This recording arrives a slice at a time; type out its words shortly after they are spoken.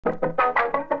I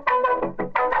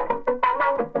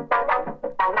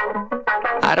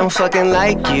don't fucking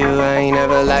like you, I ain't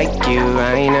never liked you,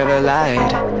 I ain't never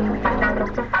lied.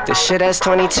 This shit has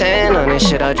 2010 on it,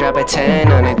 shit I'll drop a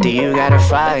 10 on it, do you got a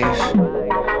 5?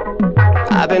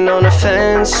 I've been on the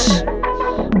fence,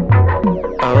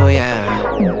 oh yeah.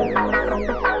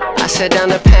 I set down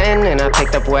the pen and I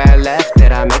picked up where I left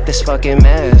it, I make this fucking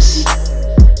mess.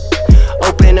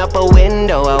 Open up a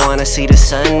window, I wanna see the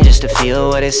sun just to feel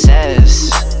what it says.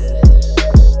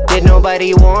 Did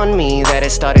nobody warn me that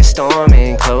it started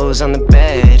storming? Clothes on the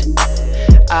bed.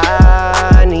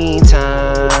 I need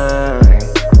time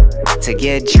to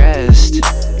get dressed.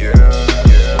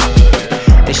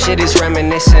 This shit is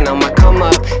reminiscent on my come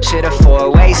up. Shit a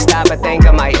 4-way stop, I think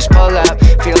I might just pull up.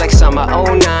 Feel like summer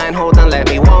 09, hold on, let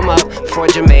me warm up. Before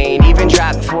Jermaine even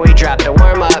dropped, before he dropped the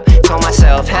warm up. Told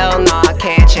myself, hell no, I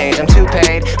can't change, I'm too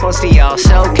paid. Most of y'all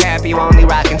so cap, you only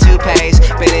rockin' toupees.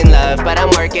 Been in love, but I'm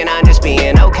working on just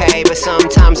being okay. But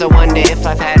sometimes I wonder if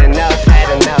I've had enough.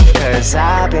 Cause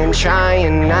I've been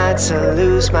trying not to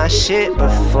lose my shit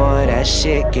before that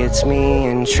shit gets me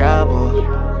in trouble.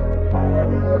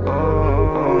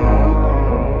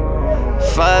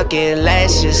 Fuck it,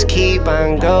 let's just keep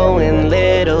on going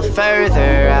little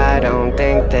further. I don't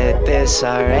think that this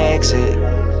our exit,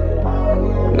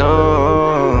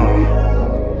 no.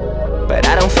 But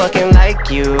I don't fucking like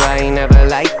you, I ain't never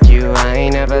liked you, I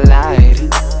ain't never lied.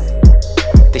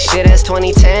 This shit has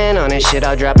 2010 on it, shit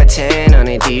I'll drop a 10 on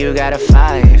it, do you got a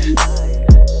 5?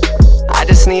 I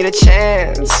just need a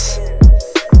chance.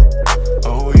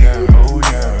 Oh yeah, oh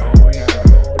yeah, oh yeah.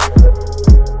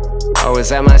 Oh, is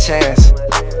that my chance?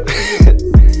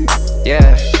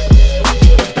 Yeah.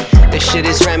 This shit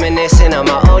is reminiscent on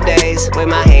my old days, with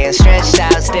my hands stretched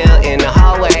out, still in the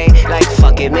hallway. Like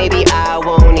fuck it, maybe I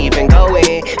won't even go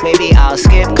in. Maybe I'll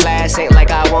skip class, ain't like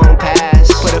I won't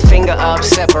pass. Put a finger up,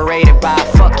 separated by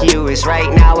fuck you. Is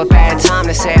right now a bad time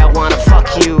to say I wanna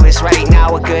fuck you? Is right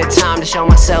now a good time to show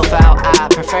myself out? I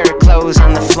prefer clothes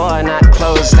on the floor, not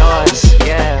closed doors,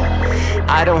 yeah.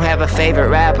 I don't have a favorite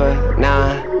rapper,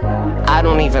 nah. I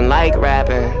don't even like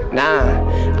rapping,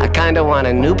 nah. I kinda want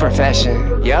a new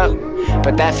profession, yup.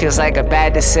 But that feels like a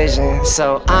bad decision,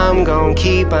 so I'm gon'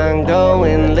 keep on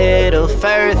going little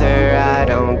further. I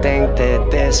don't think that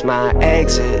this my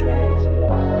exit.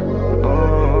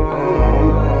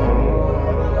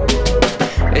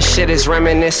 This shit is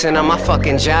reminiscent on my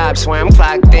fucking job. Swear I'm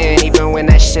clocked in, even when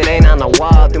that shit ain't on the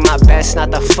wall. Do my best not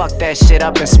to fuck that shit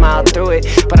up and smile through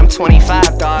it. But I'm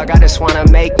 25, dog, I just wanna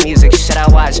make music. Shit, I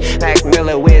watch Mac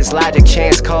Miller, Wiz, Logic,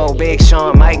 Chance Cole, Big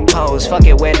Sean, Mike Pose. Fuck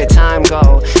it, where'd the time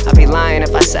go? I'd be lying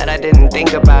if I said I didn't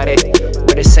think about it.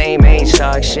 We're the same age,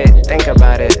 dog, shit, think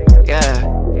about it, yeah.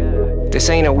 This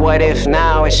ain't a what if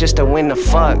now, it's just a when the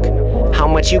fuck. How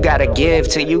much you gotta give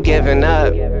till you giving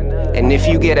up? And if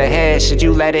you get ahead, should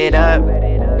you let it up?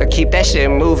 Or keep that shit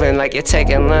moving like you're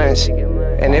taking lunch?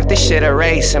 And if this shit a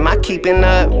race, am I keeping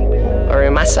up? Or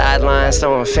am I sidelines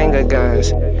throwing finger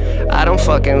guns? I don't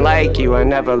fucking like you, I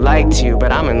never liked you,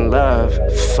 but I'm in love,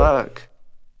 fuck.